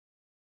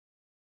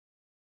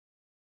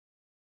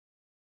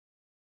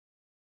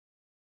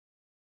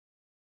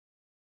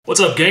What's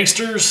up,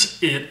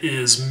 gangsters? It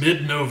is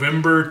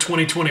mid-November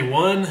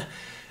 2021,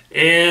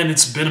 and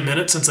it's been a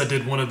minute since I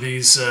did one of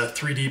these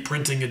 3D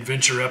printing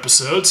adventure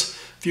episodes.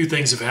 A few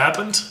things have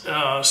happened,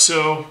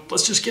 so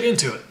let's just get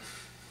into it.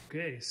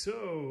 Okay,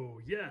 so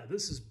yeah,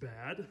 this is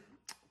bad.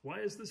 Why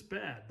is this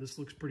bad? This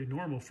looks pretty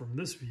normal from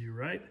this view,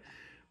 right?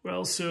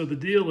 Well, so the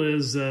deal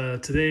is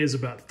today is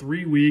about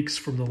 3 weeks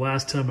from the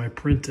last time I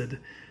printed.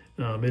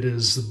 It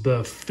is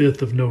the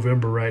 5th of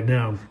November right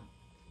now,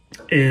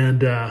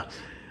 and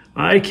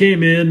I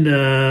came in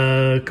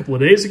a couple of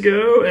days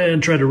ago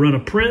and tried to run a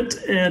print,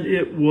 and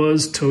it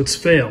was totes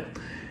fail.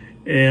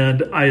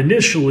 And I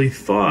initially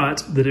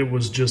thought that it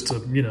was just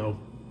a,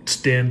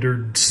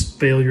 standard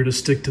failure to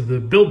stick to the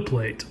build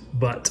plate,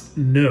 but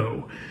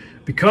no.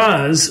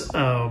 Because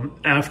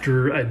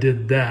after I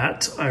did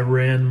that, I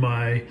ran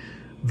my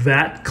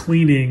vat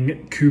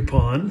cleaning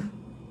coupon,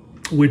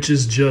 which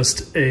is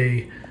just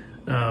a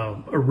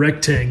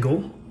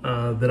rectangle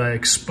that I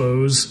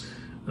expose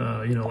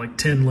like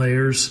 10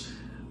 layers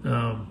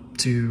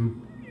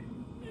to,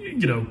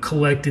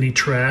 collect any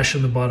trash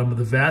in the bottom of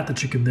the vat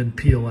that you can then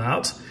peel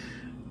out.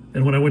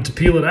 And when I went to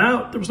peel it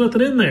out, there was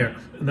nothing in there.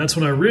 And that's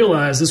when I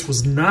realized this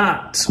was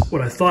not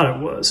what I thought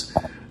it was.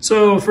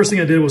 So first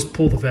thing I did was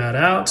pull the vat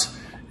out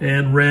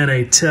and ran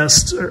a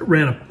test,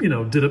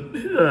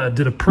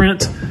 did a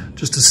print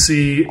just to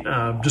see,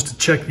 just to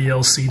check the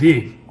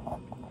LCD.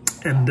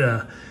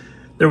 And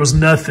there was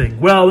nothing.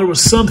 Well, there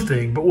was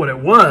something, but what it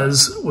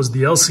was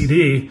the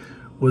LCD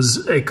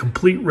was a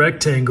complete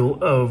rectangle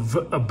of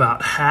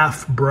about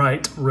half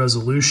bright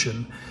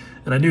resolution.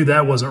 And I knew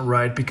that wasn't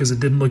right because it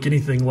didn't look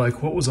anything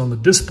like what was on the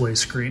display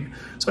screen.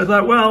 So I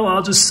thought, well,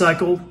 I'll just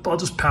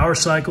power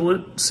cycle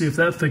it, see if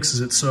that fixes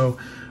it. So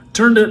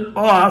turned it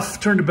off,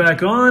 turned it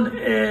back on,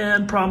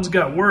 and problems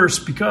got worse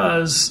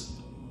because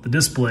the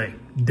display,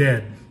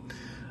 dead.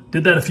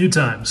 Did that a few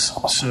times.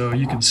 So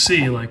you can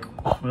see,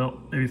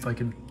 well, maybe if I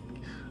can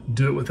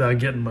do it without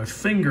getting my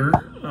finger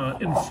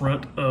in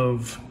front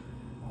of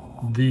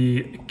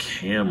the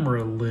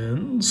camera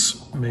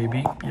lens.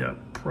 Maybe, yeah,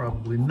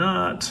 probably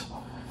not.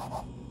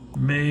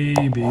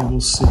 Maybe,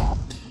 we'll see.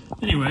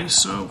 Anyway,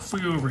 so if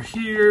we go over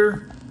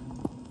here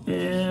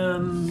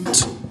and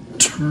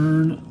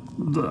turn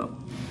the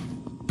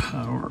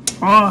power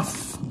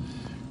off,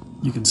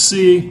 you can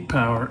see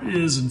power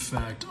is in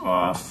fact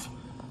off.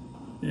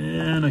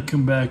 And I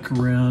come back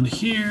around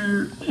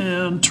here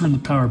and turn the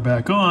power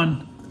back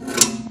on.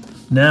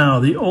 Now,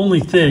 the only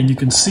thing, you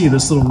can see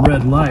this little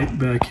red light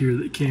back here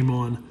that came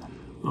on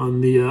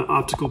the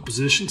optical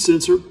position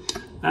sensor.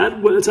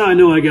 That's how I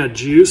know I got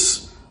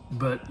juice,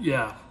 but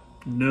yeah,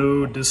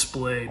 no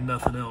display,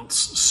 nothing else.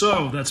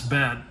 So that's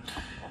bad.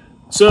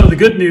 So the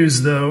good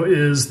news, though,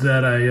 is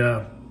that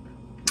I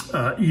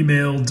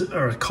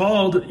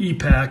called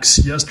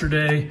epax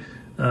yesterday,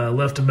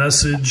 left a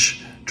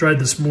message, tried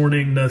this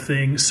morning,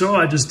 nothing. So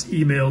I just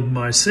emailed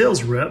my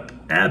sales rep,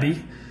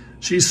 Abby.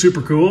 She's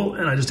super cool,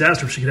 and I just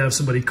asked her if she could have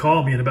somebody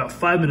call me, and about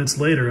 5 minutes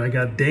later, I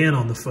got Dan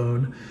on the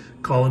phone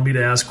calling me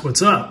to ask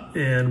what's up,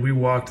 and we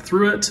walked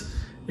through it,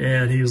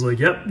 and he was like,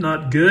 yep,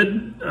 not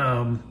good,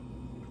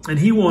 and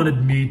he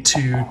wanted me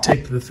to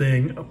take the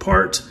thing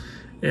apart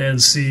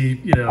and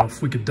see,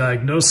 if we could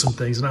diagnose some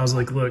things, and I was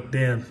like, look,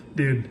 Dan,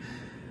 dude,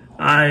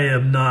 I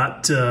am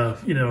not,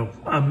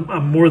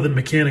 I'm more than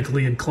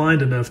mechanically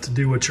inclined enough to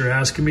do what you're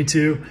asking me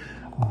to,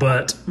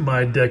 but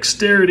my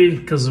dexterity,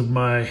 because of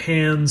my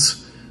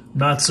hands,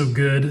 not so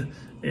good,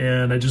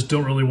 and I just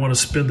don't really want to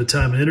spend the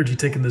time and energy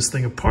taking this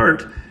thing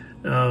apart.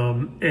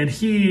 And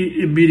he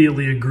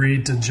immediately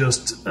agreed to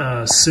just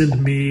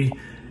send me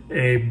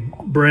a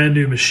brand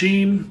new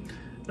machine,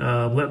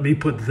 let me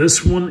put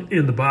this one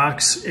in the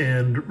box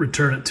and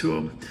return it to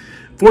him.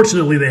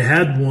 Fortunately, they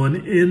had one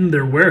in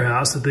their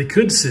warehouse that they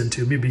could send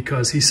to me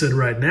because he said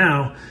right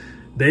now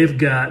they've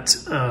got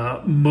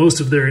most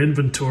of their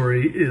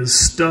inventory is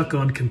stuck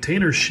on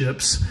container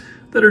ships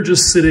that are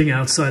just sitting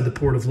outside the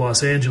port of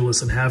Los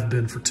Angeles and have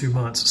been for 2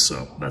 months.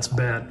 So that's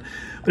bad.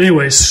 But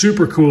anyway,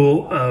 super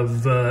cool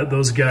of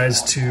those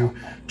guys to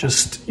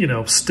just,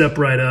 step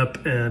right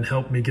up and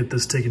help me get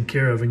this taken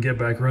care of and get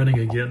back running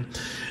again.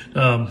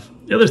 The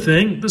other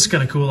thing, this is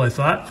kind of cool, I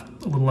thought,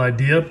 a little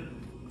idea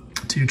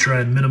to try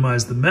and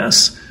minimize the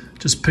mess.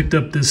 Just picked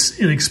up this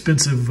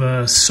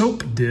inexpensive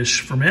soap dish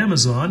from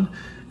Amazon,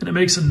 and it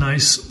makes a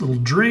nice little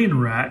drain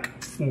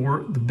rack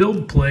for the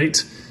build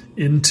plate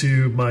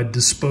into my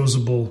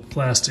disposable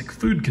plastic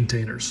food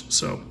containers.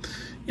 So,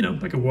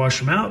 I could wash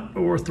them out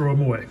or throw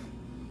them away.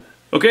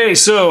 Okay,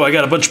 so I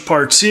got a bunch of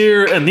parts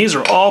here, and these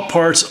are all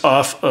parts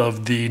off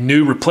of the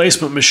new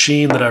replacement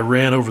machine that I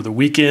ran over the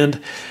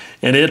weekend,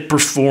 and it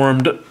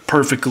performed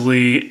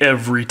perfectly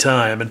every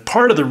time. And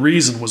part of the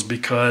reason was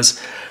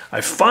because I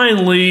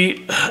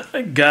finally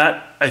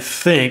got, I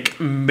think,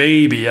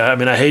 maybe,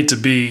 I hate to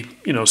be,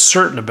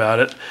 certain about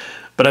it,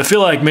 but I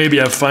feel like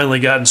maybe I've finally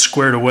gotten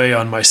squared away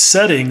on my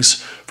settings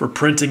for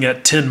printing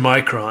at 10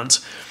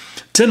 microns.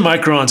 10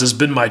 microns has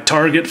been my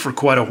target for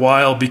quite a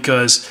while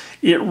because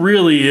it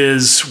really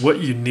is what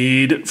you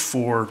need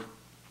for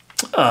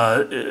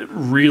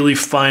really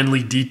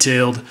finely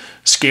detailed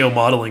scale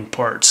modeling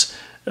parts.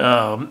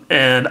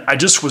 And I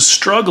just was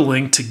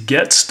struggling to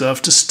get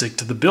stuff to stick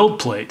to the build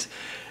plate.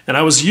 And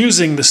I was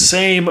using the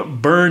same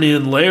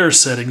burn-in layer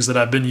settings that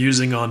I've been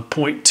using on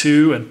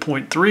 0.2 and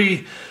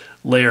 0.3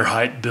 layer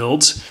height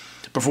builds.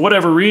 But for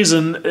whatever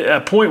reason,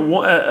 at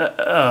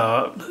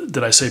 0.1,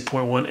 did I say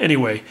 0.1?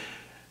 Anyway,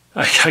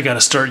 I got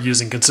to start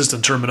using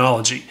consistent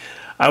terminology.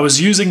 I was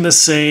using the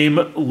same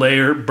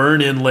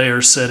burn-in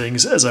layer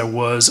settings as I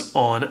was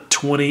on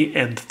 20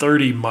 and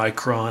 30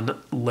 micron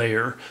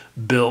layer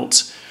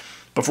builds.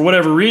 But for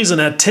whatever reason,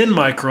 at 10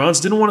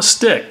 microns, didn't want to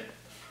stick.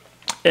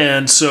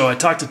 And so I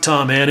talked to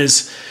Tom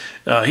Annis.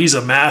 He's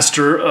a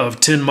master of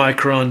 10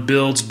 micron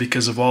builds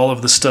because of all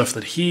of the stuff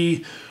that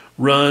he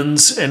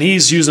runs. And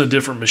he's using a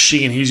different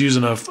machine. He's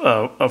using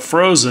a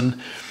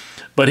Frozen,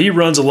 but he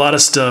runs a lot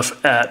of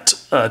stuff at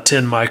 10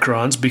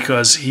 microns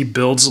because he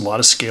builds a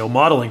lot of scale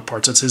modeling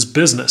parts. That's his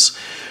business.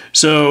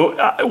 So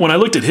when I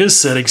looked at his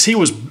settings, he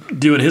was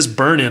doing his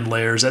burn-in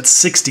layers at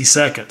 60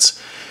 seconds.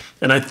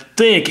 And I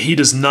think he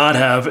does not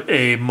have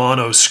a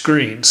mono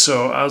screen.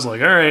 So I was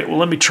like, all right, well,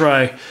 let me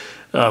try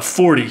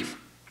 40.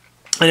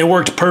 And it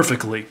worked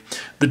perfectly.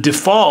 The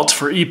default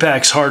for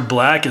epax hard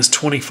black is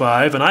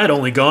 25, and I had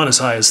only gone as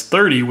high as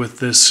 30 with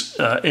this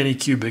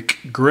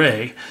Anycubic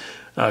gray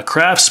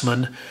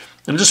Craftsman,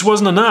 and it just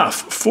wasn't enough.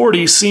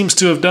 40 seems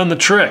to have done the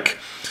trick.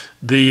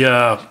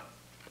 The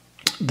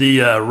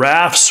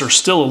rafts are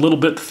still a little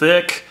bit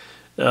thick,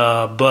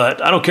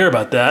 but I don't care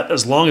about that.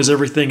 As long as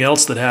everything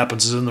else that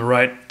happens is in the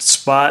right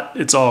spot,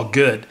 it's all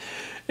good.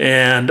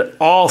 And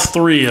all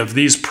three of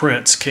these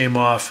prints came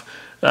off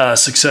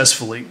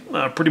successfully,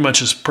 pretty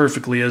much as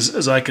perfectly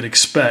as I could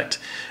expect.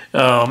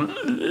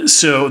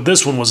 So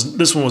this one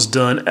was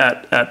done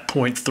at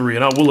 0.3,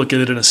 and we'll look at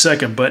it in a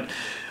second. But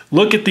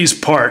look at these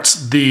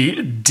parts.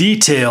 The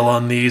detail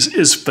on these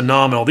is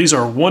phenomenal. These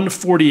are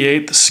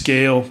 1/48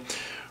 scale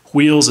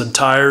wheels and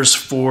tires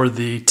for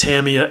the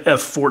Tamiya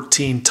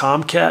F14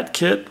 Tomcat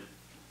kit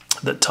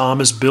that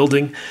Tom is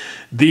building.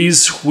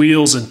 These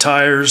wheels and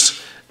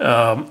tires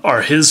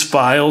are his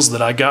files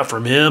that I got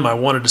from him. I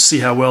wanted to see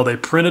how well they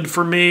printed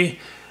for me,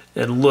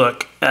 and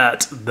look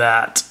at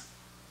that.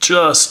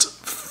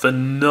 Just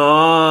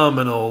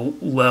phenomenal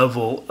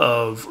level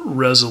of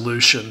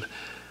resolution.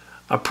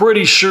 I'm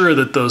pretty sure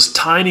that those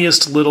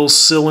tiniest little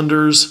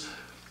cylinders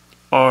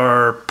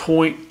are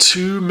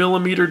 0.2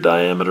 millimeter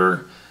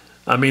diameter.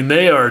 I mean,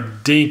 they are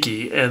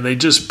dinky, and they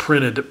just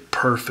printed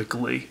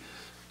perfectly.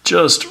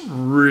 Just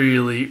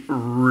really,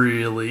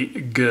 really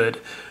good.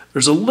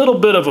 There's a little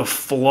bit of a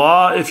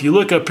flaw. If you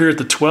look up here at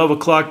the 12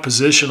 o'clock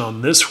position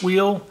on this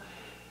wheel,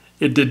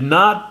 it did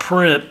not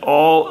print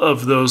all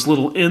of those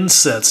little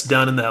insets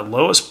down in that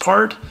lowest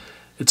part.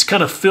 It's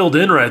kind of filled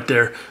in right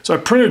there. So I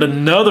printed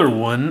another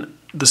one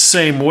the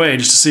same way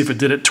just to see if it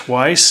did it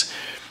twice.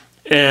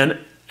 And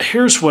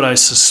here's what I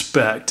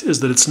suspect, is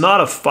that it's not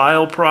a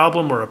file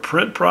problem or a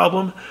print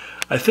problem.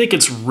 I think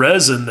it's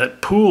resin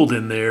that pooled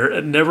in there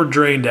and never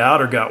drained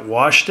out or got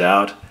washed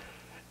out,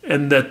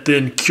 and that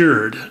then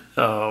cured.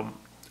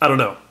 I don't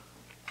know.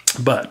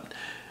 But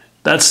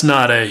that's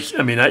not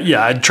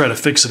yeah, I'd try to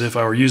fix it if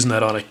I were using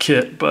that on a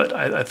kit, but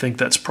I think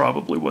that's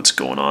probably what's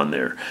going on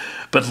there.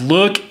 But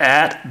look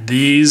at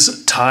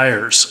these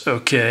tires,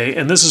 okay?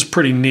 And this is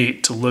pretty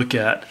neat to look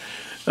at.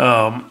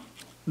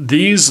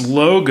 These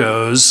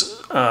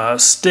logos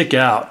stick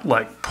out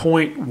like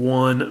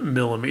 0.1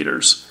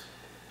 millimeters.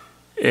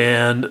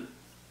 And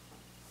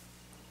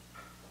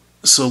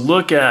so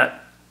look at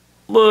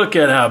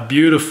how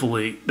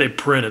beautifully they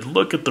printed.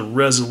 Look at the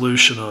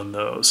resolution on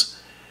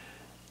those.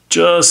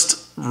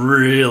 Just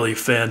really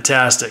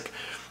fantastic.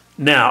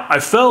 Now, I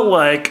felt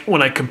like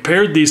when I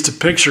compared these to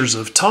pictures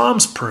of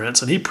Tom's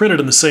prints, and he printed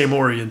in the same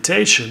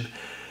orientation,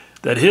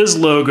 that his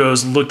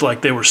logos looked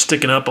like they were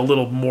sticking up a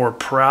little more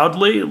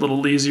proudly, a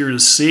little easier to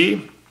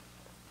see.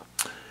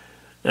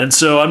 And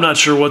so I'm not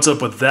sure what's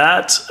up with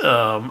that.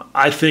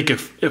 I think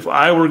if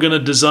I were going to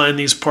design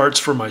these parts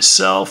for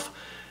myself,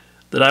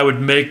 that I would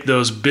make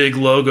those big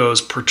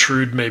logos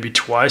protrude maybe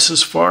twice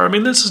as far. I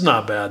mean, this is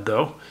not bad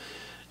though.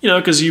 You know,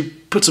 because you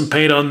put some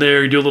paint on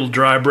there, you do a little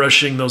dry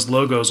brushing, those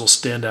logos will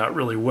stand out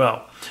really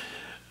well.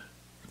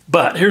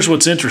 But here's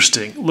what's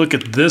interesting. Look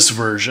at this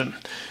version.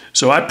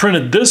 So I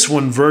printed this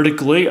one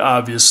vertically,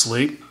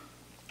 obviously,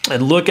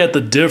 and look at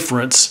the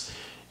difference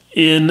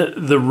in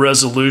the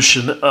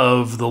resolution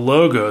of the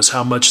logos,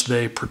 how much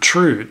they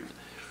protrude.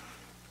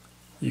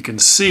 You can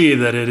see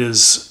that it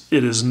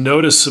is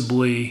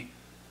noticeably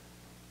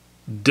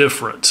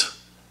different.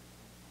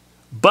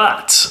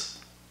 But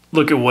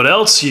look at what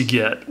else you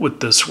get with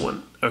this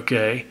one,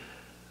 okay?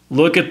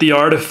 Look at the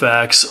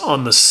artifacts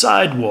on the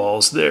side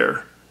walls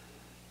there,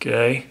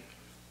 okay?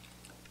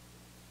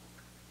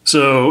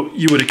 So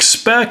you would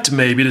expect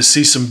maybe to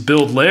see some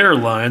build layer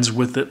lines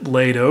with it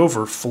laid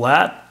over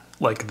flat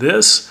like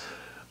this,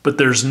 but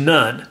there's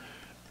none.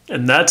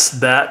 And that's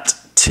that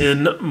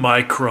 10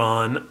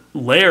 micron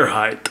layer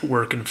height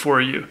working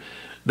for you.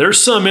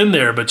 There's some in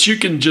there, but you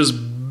can just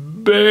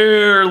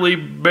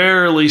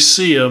barely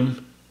see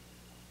them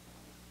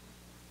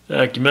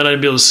Heck, you might not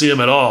be able to see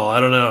them at all. I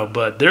don't know,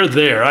 but they're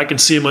there. I can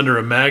see them under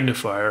a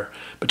magnifier,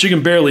 but you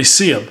can barely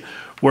see them.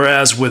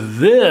 Whereas with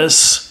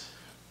this,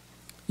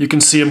 you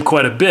can see them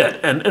quite a bit.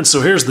 And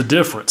so here's the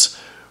difference.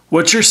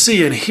 What you're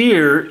seeing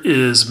here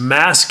is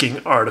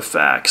masking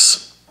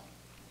artifacts.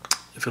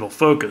 If it'll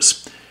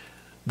focus.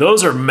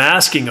 Those are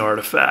masking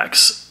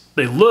artifacts.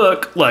 They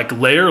look like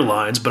layer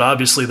lines, but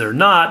obviously they're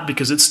not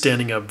because it's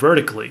standing up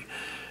vertically.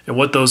 And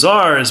what those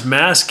are is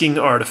masking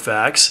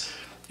artifacts.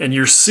 And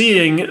you're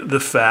seeing the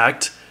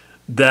fact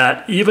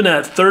that even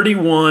at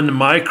 31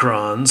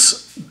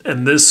 microns,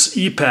 and this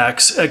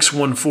epax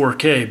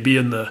x1-4k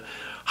being the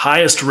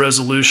highest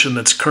resolution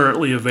that's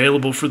currently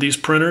available for these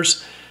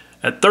printers,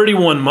 at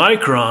 31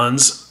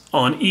 microns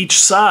on each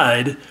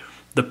side,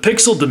 the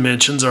pixel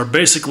dimensions are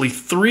basically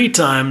 3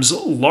 times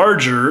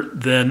larger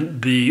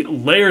than the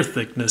layer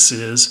thickness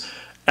is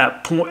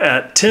at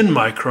 10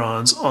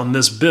 microns on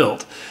this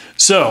build.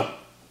 So,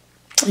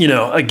 you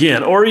know,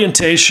 again,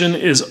 orientation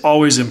is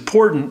always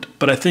important,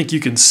 but I think you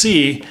can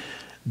see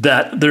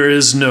that there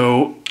is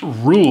no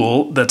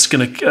rule that's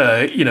going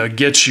to, you know,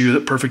 get you the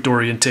perfect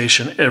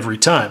orientation every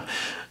time.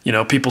 You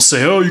know, people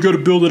say, oh, you got to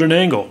build at an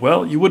angle.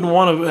 Well, you wouldn't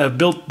want to have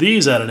built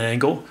these at an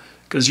angle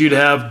because you'd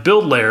have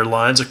build layer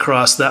lines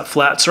across that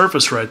flat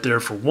surface right there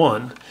for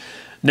one.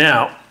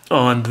 Now,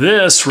 on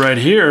this right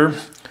here,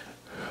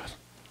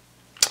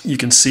 you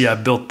can see I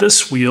built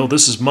this wheel.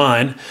 This is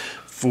mine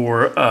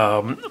for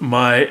one of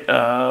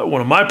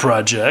my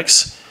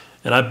projects,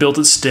 and I built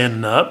it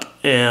standing up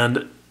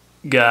and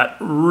got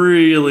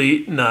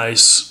really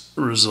nice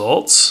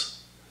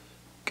results.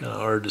 Kind of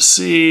hard to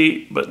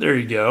see, but there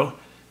you go.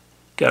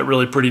 Got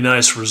really pretty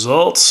nice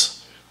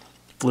results.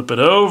 Flip it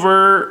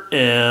over,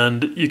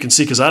 and you can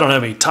see because I don't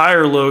have any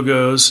tire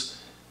logos,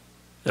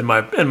 and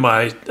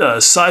my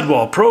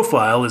sidewall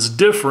profile is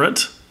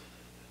different.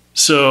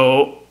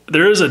 So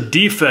there is a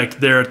defect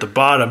there at the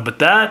bottom, but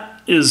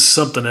that is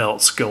something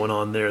else going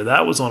on there.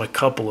 That was on a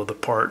couple of the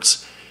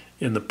parts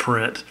in the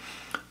print.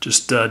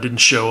 Just didn't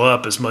show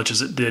up as much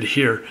as it did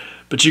here.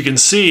 But you can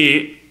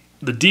see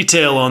the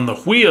detail on the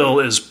wheel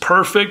is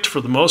perfect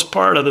for the most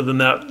part, other than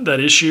that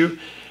issue.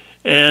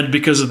 And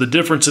because of the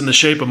difference in the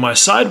shape of my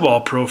sidewall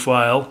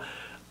profile,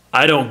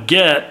 I don't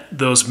get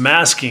those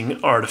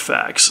masking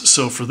artifacts.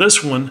 So for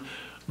this one,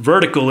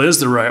 vertical is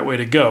the right way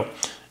to go.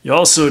 You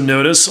also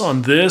notice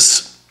on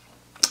this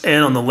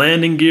and on the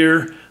landing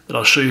gear that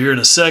I'll show you here in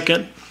a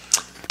second,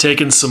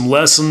 taking some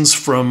lessons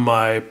from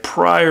my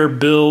prior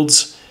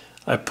builds.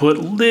 I put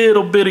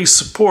little bitty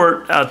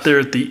support out there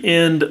at the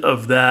end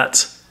of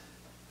that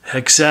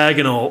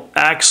hexagonal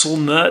axle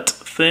nut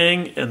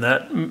thing, and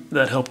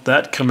that helped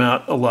that come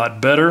out a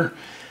lot better.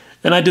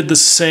 And I did the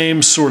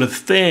same sort of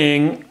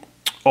thing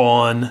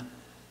on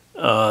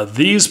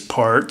these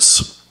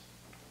parts,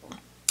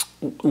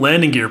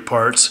 landing gear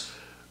parts,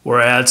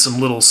 where I had some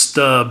little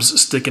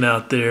stubs sticking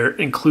out there,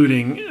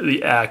 including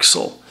the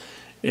axle.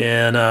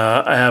 And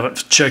I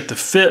haven't checked the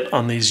fit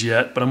on these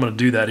yet, but I'm going to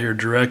do that here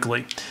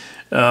directly.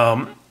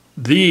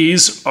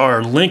 These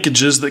are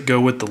linkages that go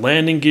with the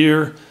landing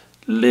gear,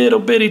 little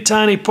bitty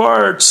tiny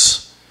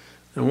parts,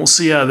 and we'll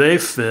see how they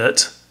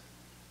fit.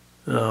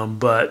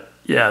 But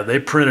yeah, they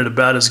printed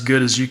about as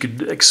good as you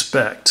could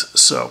expect.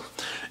 So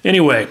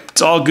anyway,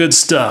 it's all good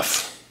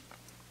stuff.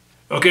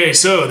 Okay,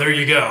 so there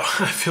you go.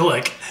 I feel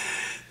like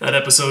that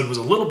episode was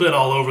a little bit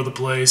all over the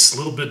place, a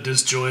little bit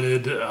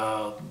disjointed,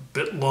 a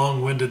bit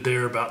long-winded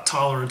there about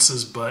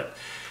tolerances, but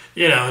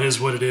you know, it is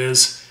what it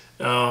is.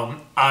 You know,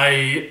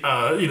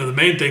 the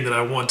main thing that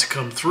I want to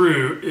come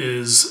through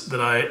is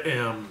that I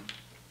am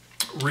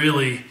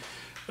really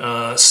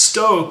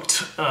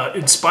stoked,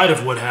 in spite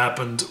of what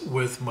happened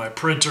with my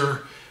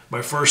printer,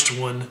 my first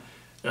one,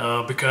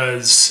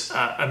 because,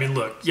 I mean,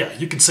 look, yeah,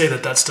 you can say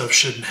that that stuff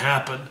shouldn't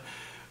happen,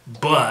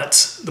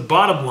 but the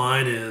bottom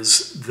line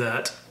is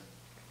that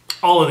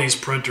all of these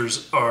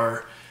printers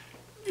are,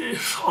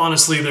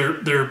 honestly,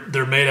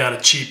 they're made out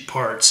of cheap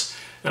parts.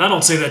 And I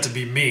don't say that to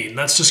be mean.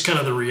 That's just kind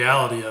of the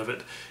reality of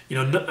it. You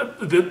know,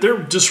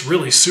 they're just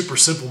really super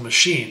simple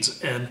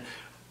machines, and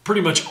pretty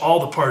much all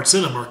the parts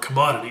in them are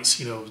commodities.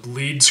 You know,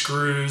 lead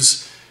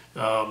screws,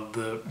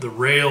 the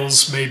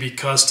rails may be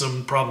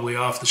custom, probably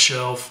off the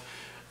shelf.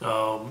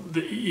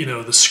 You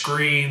know, the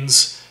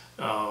screens,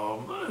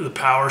 the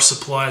power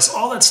supplies,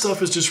 all that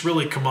stuff is just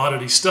really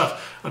commodity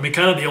stuff. I mean,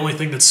 kind of the only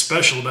thing that's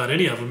special about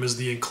any of them is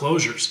the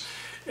enclosures.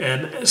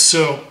 And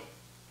so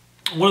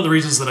one of the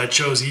reasons that I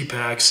chose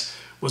epax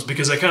was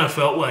because I kind of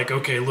felt like,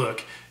 okay,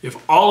 look, if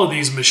all of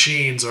these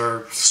machines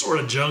are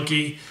sort of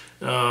junky,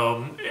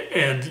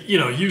 and you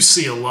know, you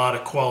see a lot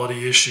of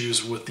quality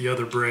issues with the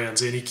other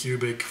brands,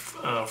 Anycubic,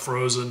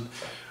 Frozen,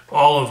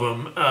 all of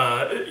them,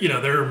 you know,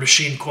 there are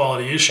machine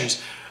quality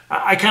issues.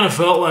 I kind of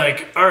felt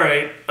like, all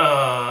right,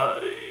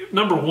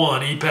 number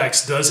one,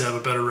 epax does have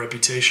a better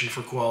reputation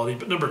for quality,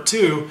 but number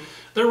two,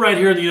 they're right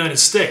here in the United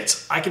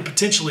States. I can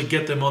potentially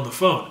get them on the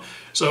phone.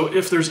 So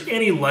if there's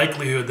any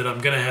likelihood that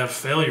I'm going to have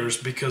failures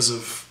because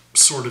of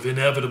sort of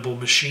inevitable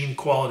machine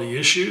quality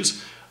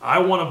issues, I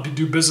want to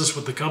do business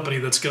with the company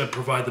that's going to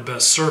provide the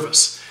best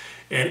service.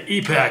 And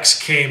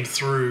epax came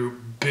through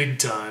big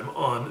time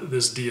on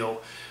this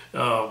deal.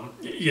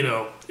 You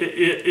know,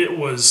 it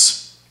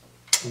was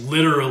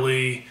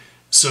literally,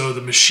 so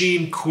the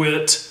machine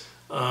quit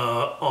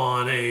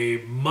on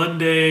a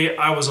Monday.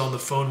 I was on the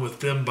phone with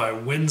them by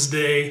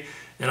Wednesday,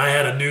 and I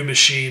had a new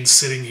machine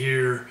sitting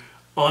here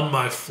on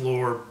my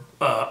floor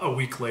a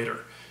week later.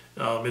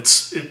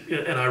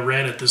 And I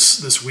ran it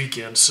this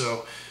weekend.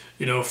 So,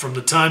 you know, from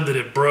the time that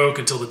it broke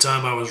until the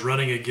time I was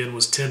running again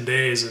was 10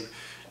 days. And,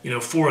 you know,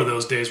 4 of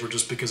those days were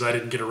just because I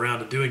didn't get around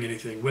to doing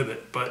anything with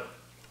it. But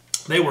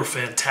they were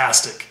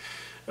fantastic.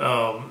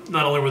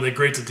 Not only were they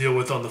great to deal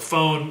with on the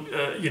phone,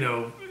 you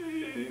know,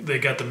 they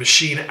got the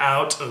machine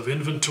out of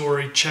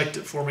inventory, checked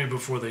it for me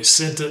before they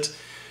sent it.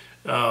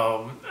 You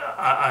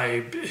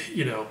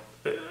know,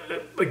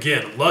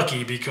 again,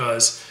 lucky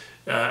because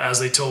as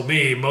they told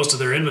me, most of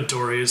their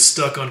inventory is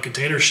stuck on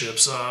container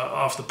ships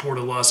off the port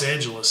of Los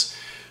Angeles.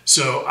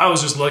 So I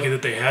was just lucky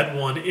that they had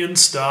one in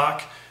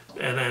stock,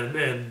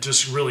 and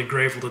just really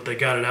grateful that they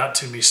got it out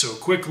to me so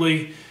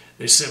quickly.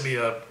 They sent me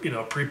a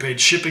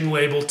prepaid shipping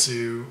label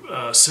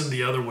to send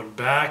the other one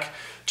back.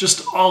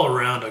 Just all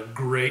around a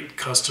great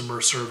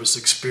customer service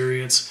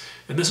experience.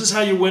 And this is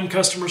how you win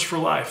customers for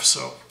life.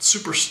 So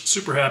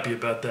super happy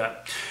about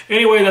that.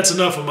 Anyway, that's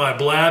enough of my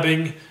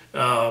blabbing.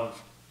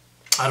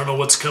 I don't know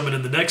what's coming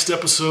in the next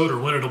episode or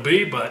when it'll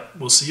be, but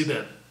we'll see you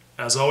then.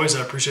 As always,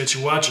 I appreciate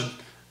you watching.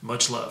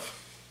 Much love.